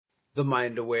The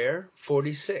Mind Aware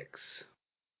 46.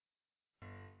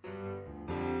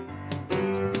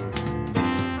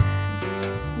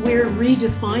 We're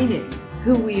redefining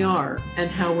who we are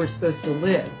and how we're supposed to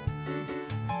live.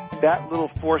 That little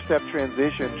four-step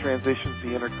transitions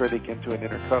the inner critic into an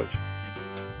inner coach.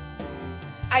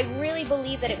 I really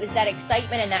believe that it was that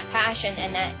excitement and that passion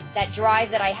and that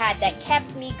drive that I had that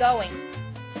kept me going.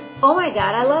 Oh my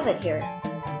God, I love it here.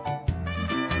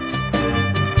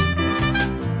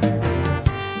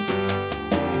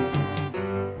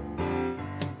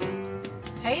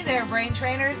 Hey there, brain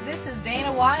trainers. This is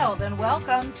Dana Wilde, and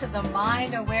welcome to the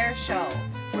Mind Aware Show,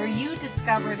 where you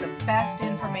discover the best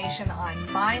information on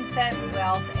mindset,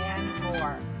 wealth, and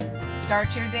more. Start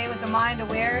your day with the Mind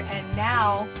Aware, and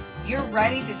now you're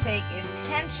ready to take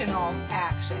intentional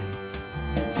action.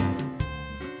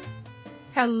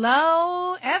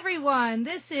 Hello, everyone.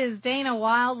 This is Dana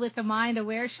Wilde with the Mind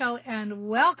Aware Show, and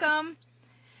welcome.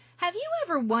 Have you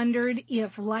ever wondered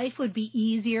if life would be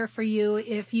easier for you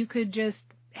if you could just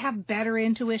have better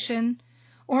intuition?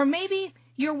 Or maybe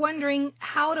you're wondering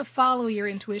how to follow your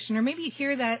intuition, or maybe you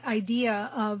hear that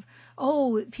idea of,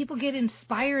 oh, people get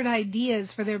inspired ideas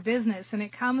for their business, and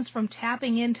it comes from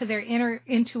tapping into their inner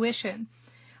intuition.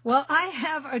 Well, I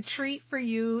have a treat for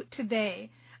you today.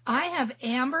 I have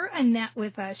Amber Annette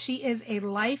with us. She is a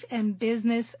life and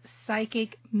business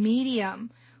psychic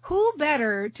medium. Who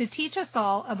better to teach us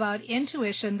all about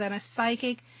intuition than a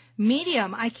psychic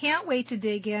medium? I can't wait to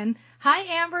dig in. Hi,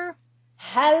 Amber.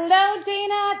 Hello,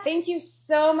 Dana. Thank you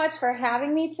so much for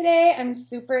having me today. I'm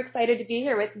super excited to be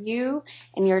here with you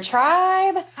and your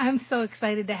tribe. I'm so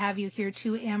excited to have you here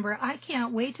too, Amber. I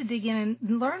can't wait to dig in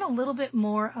and learn a little bit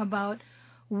more about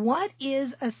what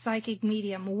is a psychic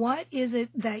medium? What is it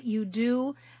that you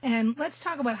do? And let's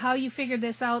talk about how you figured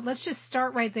this out. Let's just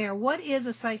start right there. What is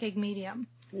a psychic medium?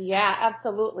 Yeah,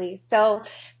 absolutely. So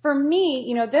for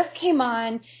me, this came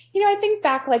on, I think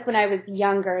back like when I was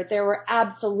younger, there were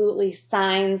absolutely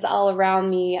signs all around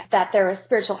me that there was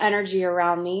spiritual energy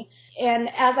around me. And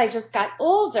as I just got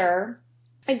older,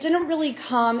 it didn't really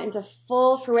come into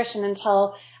full fruition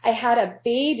until I had a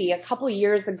baby a couple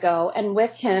years ago. And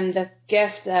with him, this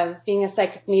gift of being a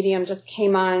psychic medium just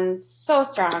came on so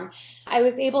strong. I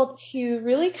was able to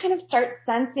really kind of start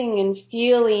sensing and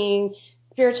feeling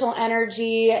spiritual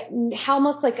energy,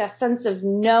 almost like a sense of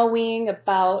knowing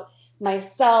about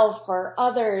myself or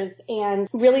others. And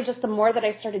really just the more that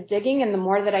I started digging and the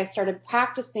more that I started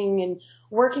practicing and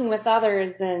working with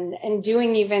others and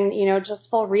doing even, just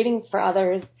full readings for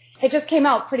others, it just came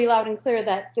out pretty loud and clear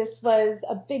that this was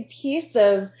a big piece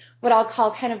of what I'll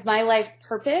call kind of my life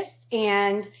purpose.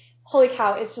 And holy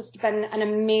cow, it's just been an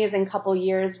amazing couple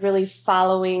years really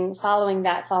following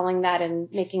that and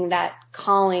making that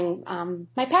calling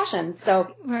my passion. So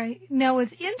right. Now,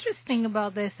 what's interesting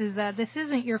about this is that this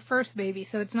isn't your first baby,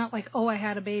 so it's not like, oh, I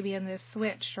had a baby and this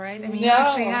switched, right? I mean, no. You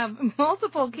actually have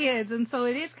multiple kids, and so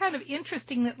it is kind of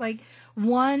interesting that, like,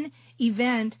 one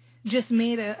event just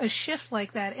made a shift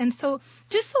like that. And so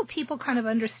just so people kind of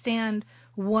understand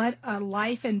what a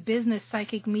life and business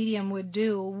psychic medium would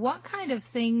do, what kind of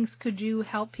things could you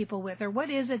help people with, or what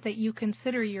is it that you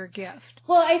consider your gift?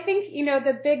 Well, I think,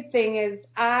 the big thing is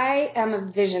I am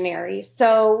a visionary.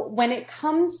 So when it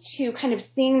comes to kind of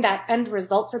seeing that end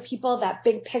result for people, that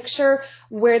big picture,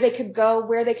 where they could go,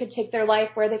 where they could take their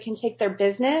life, where they can take their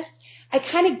business, I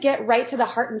kind of get right to the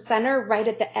heart and center right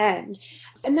at the end.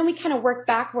 And then we kind of work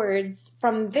backwards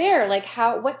from there, like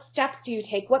what steps do you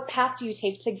take? What path do you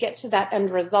take to get to that end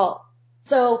result?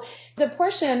 So the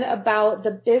portion about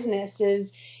the business is,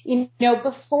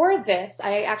 before this,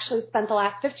 I actually spent the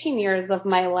last 15 years of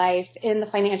my life in the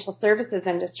financial services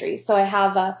industry. So I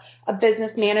have a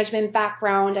business management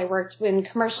background. I worked in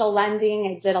commercial lending.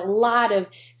 I did a lot of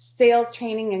sales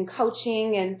training and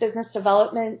coaching and business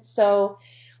development. So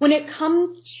when it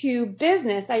comes to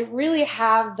business, I really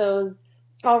have those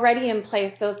already in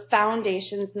place, those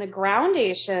foundations and the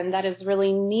groundation that is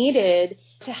really needed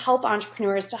to help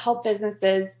entrepreneurs, to help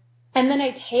businesses. And then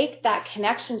I take that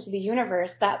connection to the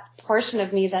universe, that portion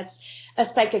of me that's a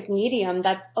psychic medium,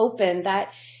 that's open, that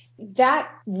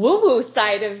woo-woo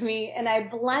side of me, and I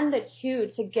blend the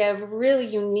two to give really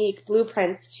unique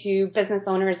blueprints to business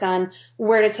owners on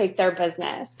where to take their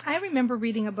business. I remember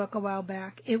reading a book a while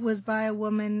back. It was by a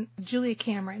woman, Julia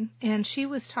Cameron, and she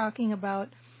was talking about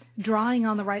drawing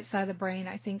on the right side of the brain,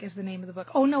 I think is the name of the book.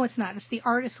 Oh, no, it's not. It's The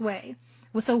Artist's Way.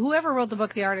 Well, so whoever wrote the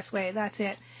book, The Artist's Way, that's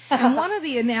it. And one of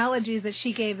the analogies that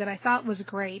she gave that I thought was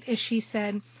great is she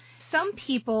said, some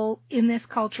people in this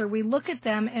culture, we look at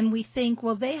them and we think,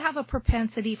 well, they have a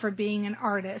propensity for being an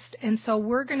artist, and so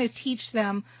we're going to teach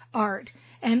them art.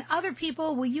 And other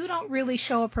people, well, you don't really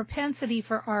show a propensity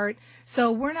for art,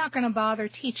 so we're not going to bother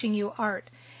teaching you art.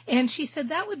 And she said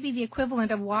that would be the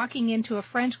equivalent of walking into a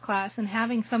French class and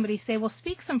having somebody say, well,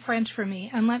 speak some French for me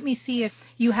and let me see if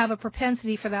you have a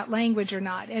propensity for that language or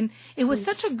not. And it was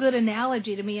such a good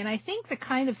analogy to me. And I think the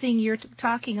kind of thing you're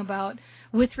talking about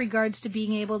with regards to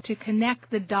being able to connect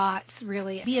the dots,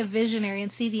 really, be a visionary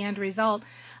and see the end result,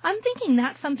 I'm thinking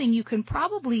that's something you can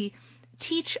probably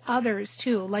teach others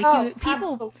too, like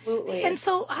people. Absolutely. And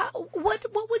so, what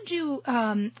would you?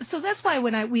 So that's why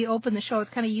when we opened the show, I was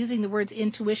kind of using the words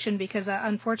intuition because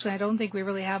unfortunately, I don't think we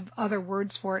really have other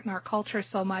words for it in our culture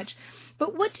so much.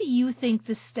 But what do you think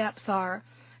the steps are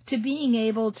to being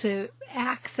able to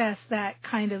access that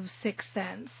kind of sixth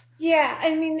sense? Yeah,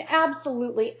 I mean,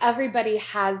 absolutely. Everybody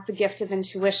has the gift of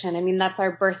intuition. I mean, that's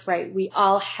our birthright. We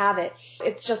all have it.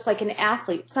 It's just like an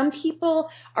athlete. Some people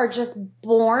are just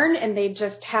born and they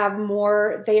just have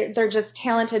more, they're just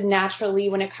talented naturally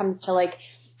when it comes to like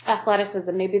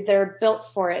athleticism. Maybe they're built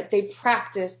for it. They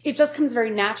practice. It just comes very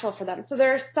natural for them. So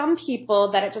there are some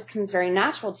people that it just comes very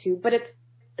natural to, but it's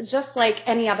just like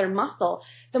any other muscle.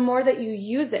 The more that you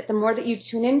use it, the more that you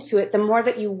tune into it, the more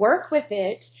that you work with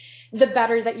it, the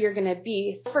better that you're going to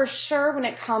be. For sure, when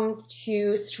it comes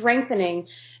to strengthening,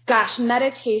 gosh,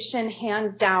 meditation,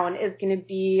 hands down, is going to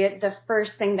be the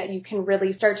first thing that you can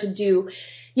really start to do.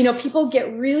 You know, people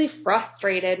get really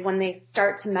frustrated when they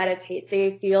start to meditate.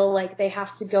 They feel like they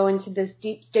have to go into this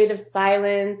deep state of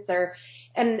silence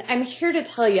and I'm here to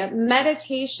tell you,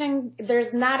 meditation,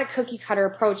 there's not a cookie cutter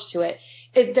approach to it.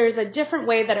 There's a different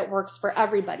way that it works for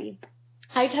everybody.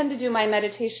 I tend to do my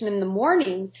meditation in the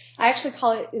morning. I actually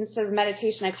call it, instead of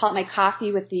meditation, I call it my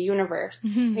coffee with the universe.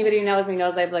 Mm-hmm. Anybody who knows me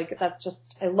knows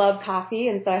I love coffee.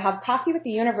 And so I have coffee with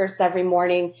the universe every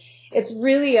morning. It's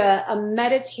really a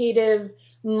meditative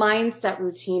mindset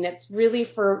routine. It's really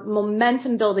for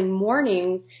momentum building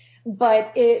mornings,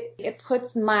 but it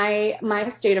puts my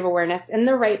state of awareness in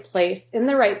the right place, in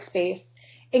the right space,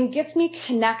 and gets me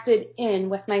connected in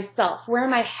with myself. Where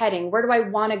am I heading? Where do I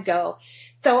want to go?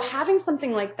 So having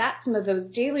something like that, some of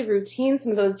those daily routines,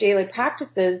 some of those daily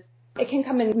practices, it can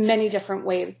come in many different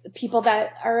ways. People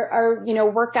that are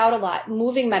work out a lot,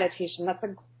 moving meditation, that's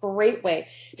a great way.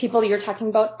 People, you're talking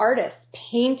about artists,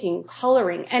 painting,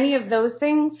 coloring, any of those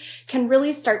things can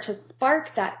really start to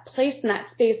spark that place and that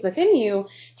space within you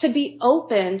to be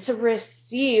open to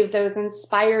receive those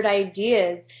inspired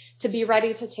ideas, to be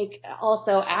ready to take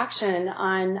also action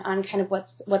on kind of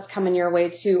what's coming your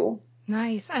way too.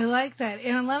 Nice. I like that.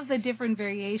 And I love the different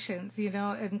variations,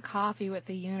 in coffee with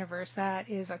the universe. That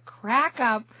is a crack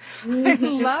up. I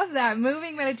love that.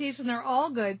 Moving meditation, they're all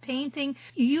good. Painting,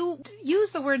 you use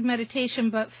the word meditation,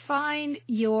 but find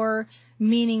your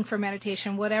meaning for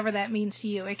meditation, whatever that means to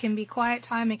you. It can be quiet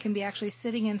time. It can be actually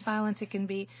sitting in silence. It can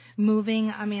be moving.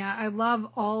 I mean, I love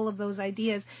all of those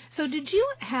ideas. So did you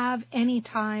have any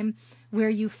time where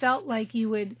you felt like you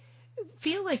would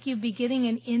feel like you'd be getting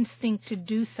an instinct to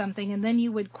do something and then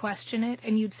you would question it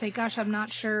and you'd say, gosh, I'm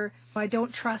not sure, I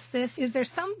don't trust this? Is there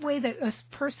some way that a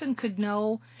person could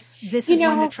know this is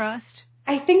one to trust?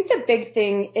 I think the big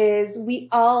thing is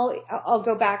I'll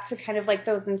go back to kind of like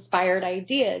those inspired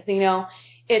ideas,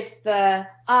 it's the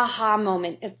aha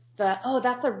moment. It's the, oh,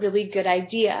 that's a really good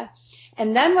idea.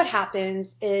 And then what happens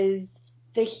is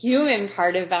the human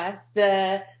part of us,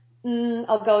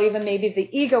 I'll go even maybe the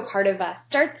ego part of us,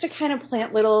 starts to kind of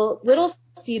plant little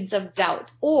seeds of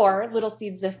doubt or little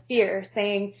seeds of fear,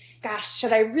 saying, gosh,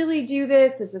 should I really do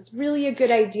this? Is this really a good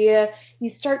idea?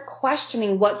 You start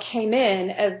questioning what came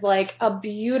in as like a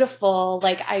beautiful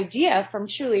idea from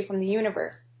the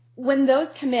universe. When those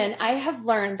come in, I have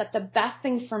learned that the best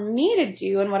thing for me to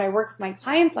do, and what I work with my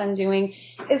clients on doing,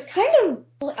 is kind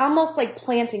of almost like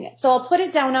planting it. So I'll put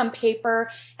it down on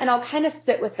paper and I'll kind of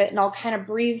sit with it and I'll kind of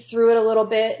breathe through it a little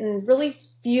bit and really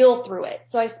feel through it.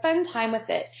 So I spend time with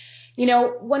it.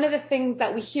 One of the things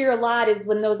that we hear a lot is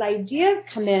when those ideas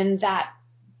come in that,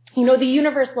 the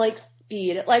universe likes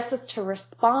speed. It likes us to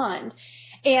respond.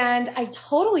 And I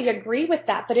totally agree with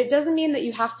that, but it doesn't mean that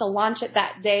you have to launch it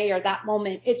that day or that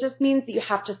moment. It just means that you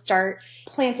have to start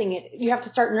planting it. You have to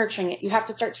start nurturing it. You have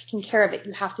to start taking care of it.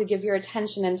 You have to give your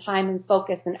attention and time and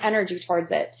focus and energy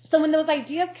towards it. So when those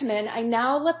ideas come in, I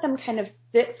now let them kind of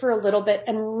sit for a little bit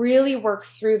and really work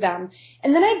through them.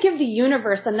 And then I give the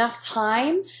universe enough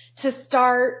time to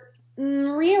start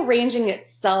rearranging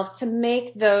itself to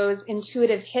make those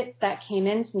intuitive hits that came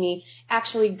into me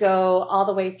actually go all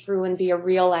the way through and be a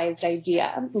realized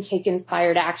idea and take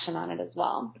inspired action on it as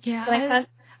well. Yeah,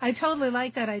 I totally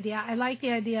like that idea. I like the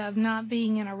idea of not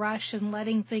being in a rush and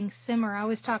letting things simmer. I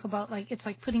always talk about, like, it's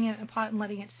like putting it in a pot and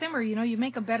letting it simmer. You know, you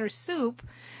make a better soup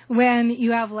when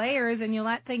you have layers and you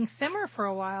let things simmer for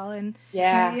a while. And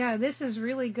yeah, this is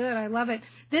really good. I love it.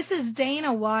 This is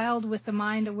Dana Wilde with the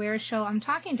Mind Aware Show. I'm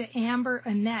talking to Amber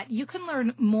Annett. You can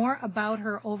learn more about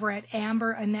her over at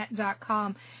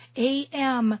amberannett.com.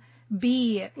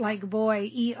 A-M-B like boy,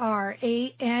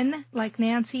 E-R-A-N like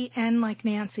Nancy, N like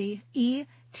Nancy,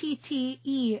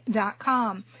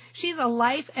 ETTE.com. She's a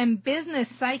life and business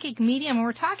psychic medium, and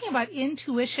we're talking about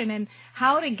intuition and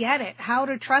how to get it, how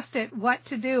to trust it, what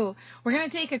to do. We're going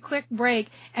to take a quick break,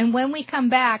 and when we come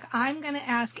back, I'm going to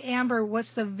ask Amber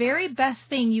what's the very best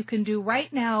thing you can do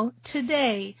right now,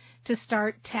 today, to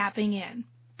start tapping in.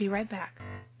 Be right back.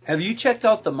 Have you checked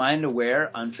out The Mind Aware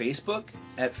on Facebook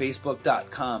at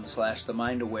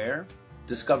facebook.com/TheMindAware?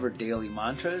 Discover daily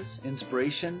mantras,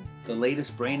 inspiration, the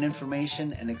latest brain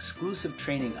information, and exclusive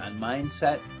training on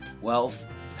mindset, wealth,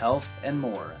 health, and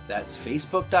more. That's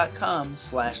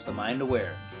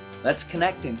facebook.com/TheMindAware. Let's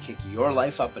connect and kick your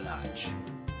life up a notch.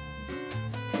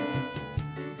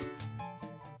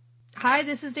 Hi,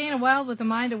 this is Dana Wilde with the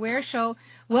Mind Aware Show.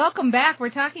 Welcome back. We're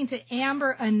talking to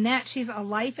Amber Annett. She's a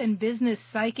life and business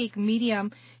psychic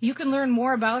medium. You can learn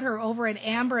more about her over at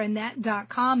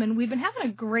amberannett.com. And we've been having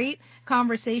a great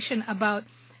conversation about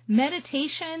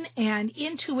meditation and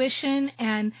intuition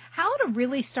and how to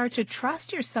really start to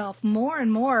trust yourself more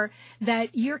and more,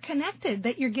 that you're connected,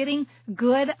 that you're getting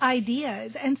good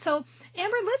ideas. And so,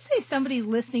 Amber, let's say somebody's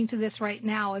listening to this right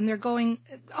now and they're going,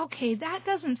 okay, that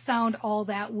doesn't sound all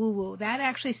that woo-woo. That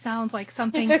actually sounds like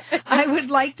something I would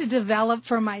like to develop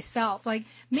for myself. Like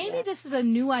maybe this is a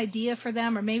new idea for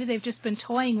them, or maybe they've just been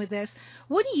toying with this.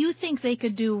 What do you think they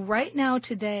could do right now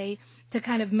today to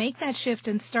kind of make that shift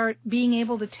and start being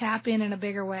able to tap in a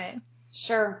bigger way?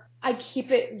 Sure. I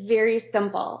keep it very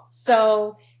simple.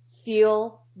 So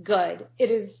feel good.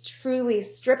 It is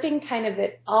truly stripping kind of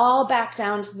it all back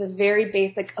down to the very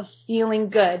basic of feeling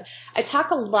good. I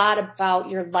talk a lot about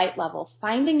your light level,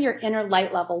 finding your inner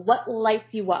light level, what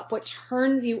lights you up, what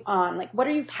turns you on, like what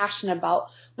are you passionate about,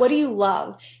 what do you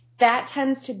love? That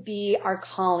tends to be our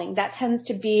calling. That tends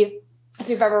to be, if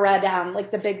you've ever read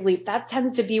like The Big Leap, that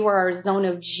tends to be where our zone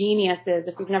of genius is.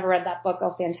 If you've never read that book,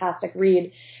 oh, fantastic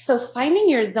read. So finding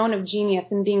your zone of genius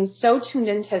and being so tuned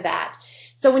into that.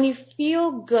 So when you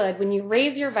feel good, when you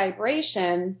raise your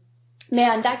vibration,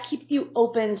 man, that keeps you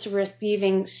open to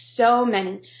receiving so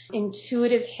many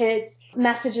intuitive hits,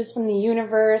 messages from the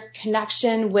universe,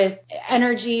 connection with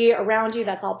energy around you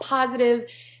that's all positive.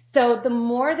 So the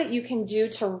more that you can do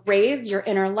to raise your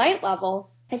inner light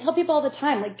level, I tell people all the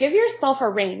time, like, give yourself a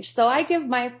range. So I give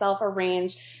myself a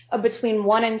range of between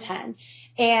 1 and 10.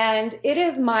 And it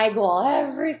is my goal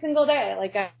every single day.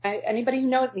 Like anybody who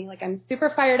knows me, like I'm super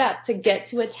fired up to get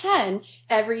to a 10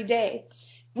 every day.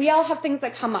 We all have things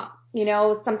that come up. You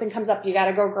know, something comes up, you got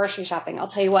to go grocery shopping. I'll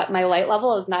tell you what, my light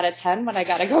level is not a 10 when I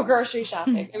got to go grocery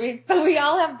shopping. I mean, so we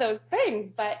all have those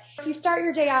things. But if you start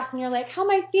your day off and you're like, how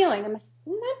am I feeling? I'm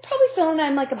probably feeling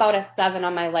I'm like about a 7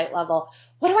 on my light level.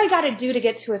 What do I got to do to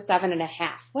get to a 7.5?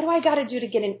 What do I got to do to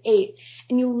get an 8?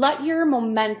 And you let your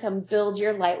momentum build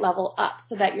your light level up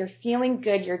so that you're feeling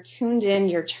good, you're tuned in,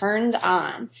 you're turned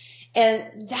on.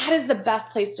 And that is the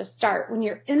best place to start. When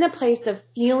you're in the place of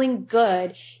feeling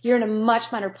good, you're in a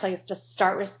much better place to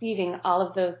start receiving all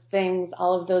of those things,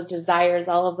 all of those desires,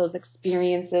 all of those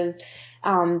experiences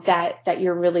that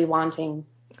you're really wanting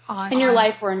in your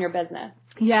life or in your business.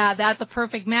 Yeah, that's a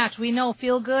perfect match. We know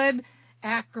feel good,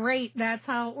 act great. That's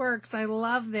how it works. I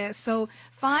love this. So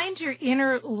find your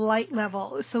inner light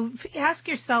level. So ask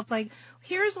yourself, like,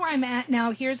 here's where I'm at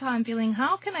now. Here's how I'm feeling.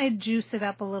 How can I juice it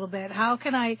up a little bit? How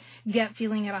can I get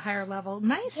feeling at a higher level?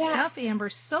 Nice stuff,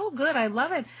 Amber. So good. I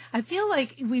love it. I feel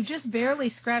like we've just barely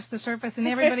scratched the surface. And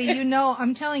everybody, you know,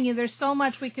 I'm telling you, there's so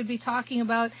much we could be talking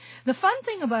about. The fun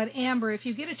thing about Amber, if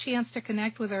you get a chance to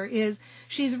connect with her, is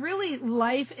she's really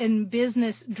life and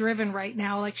business driven right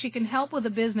now. Like, she can help with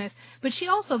a business, but she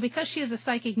also, because she is a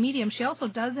psychic medium, she also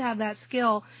does have that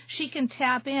skill. She can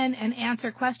tap in and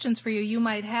answer questions for you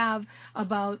might have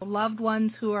about loved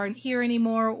ones who aren't here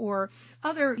anymore, or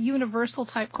other universal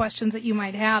type questions that you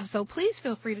might have. So please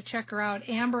feel free to check her out.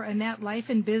 Amber Annett, life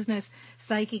and business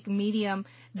psychic medium,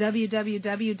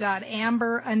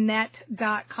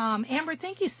 www.amberannett.com. Amber,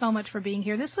 thank you so much for being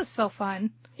here. This was so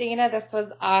fun. Dana, this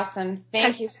was awesome.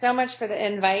 Thank you so much for the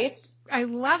invite. I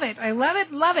love it. I love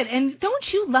it. Love it. And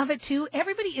don't you love it too?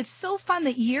 Everybody, it's so fun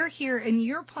that you're here and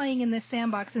you're playing in this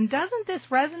sandbox. And doesn't this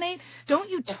resonate? Don't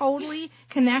you totally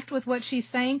connect with what she's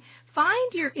saying?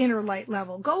 Find your inner light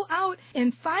level. Go out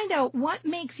and find out what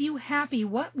makes you happy,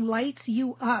 what lights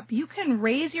you up. You can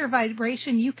raise your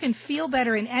vibration. You can feel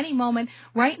better in any moment.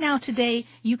 Right now, today,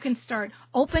 you can start.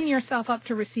 Open yourself up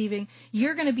to receiving.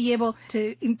 You're going to be able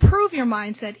to improve your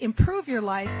mindset, improve your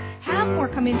life, have more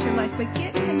come into your life, but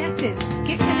get connected.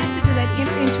 Get connected to that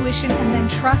inner intuition and then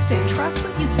trust it. Trust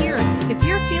what you hear. If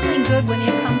you're feeling good when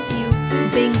it comes to you,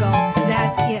 bingo,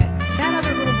 that's it. That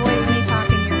other little voice may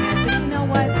talk in your head, but you know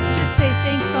what? Just say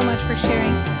thanks so much for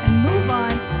sharing and move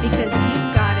on because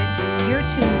you've got it. You're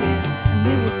tuned in, and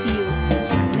we will see you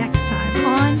next time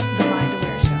on The Mind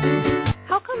Aware Show.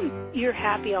 How come you're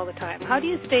happy all the time? How do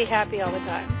you stay happy all the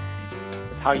time?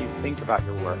 It's how you think about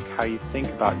your work, how you think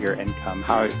about your income,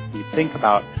 how you think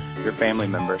about your family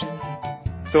members.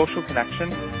 Social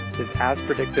connection is as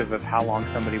predictive of how long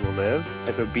somebody will live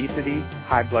as obesity,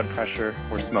 high blood pressure,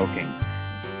 or smoking.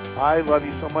 I love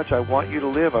you so much. I want you to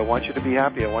live. I want you to be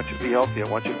happy. I want you to be healthy. I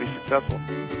want you to be successful.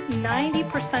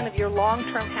 90% of your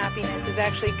long-term happiness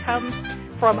actually comes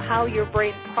from how your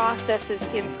brain processes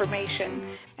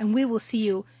information. And we will see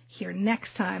you here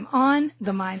next time on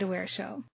The Mind Aware Show.